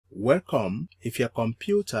welcome. If your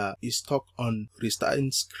computer is stuck on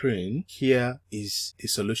restarting screen, here is the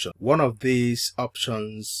solution. One of these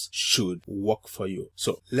options should work for you.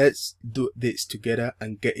 So let's do this together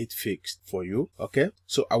and get it fixed for you. Okay,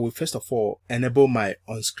 so I will first of all enable my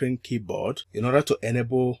on-screen keyboard. In order to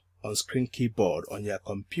enable on-screen keyboard on your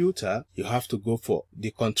computer, you have to go for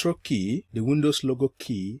the control key, the Windows logo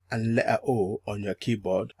key, and letter O on your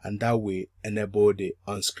keyboard, and that will enable the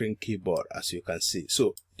on-screen keyboard, as you can see.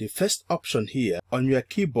 So the first option here on your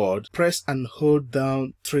keyboard, press and hold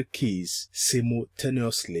down 3 keys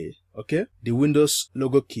simultaneously. Okay, the Windows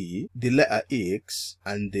logo key, the letter X,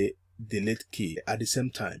 and the delete key at the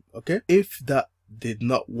same time. Okay, if that did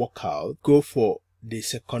not work out, go for the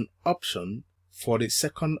second option. For the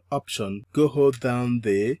second option, go hold down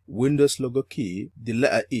the Windows logo key, the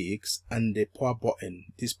letter X, and the power button,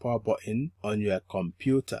 this power button on your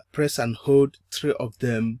computer. Press and hold 3 of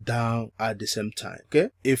them down at the same time. Okay,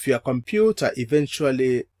 if your computer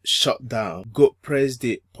eventually shut down, go press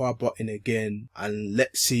the power button again, and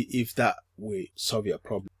let's see if that will solve your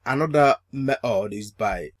problem. Another method is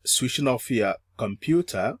by switching off your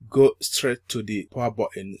computer. Go straight to the power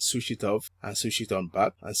button, switch it off and switch it on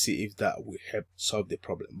back, and see if that will help solve the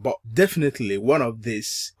problem. But definitely one of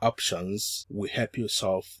these options will help you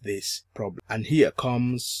solve this problem. And here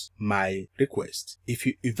comes my request. If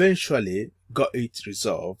you eventually got it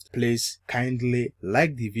resolved, please kindly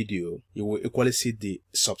like the video. You will equally see the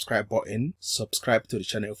subscribe button. Subscribe to the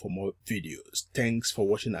channel for more videos. Thanks for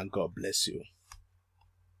watching and God bless you.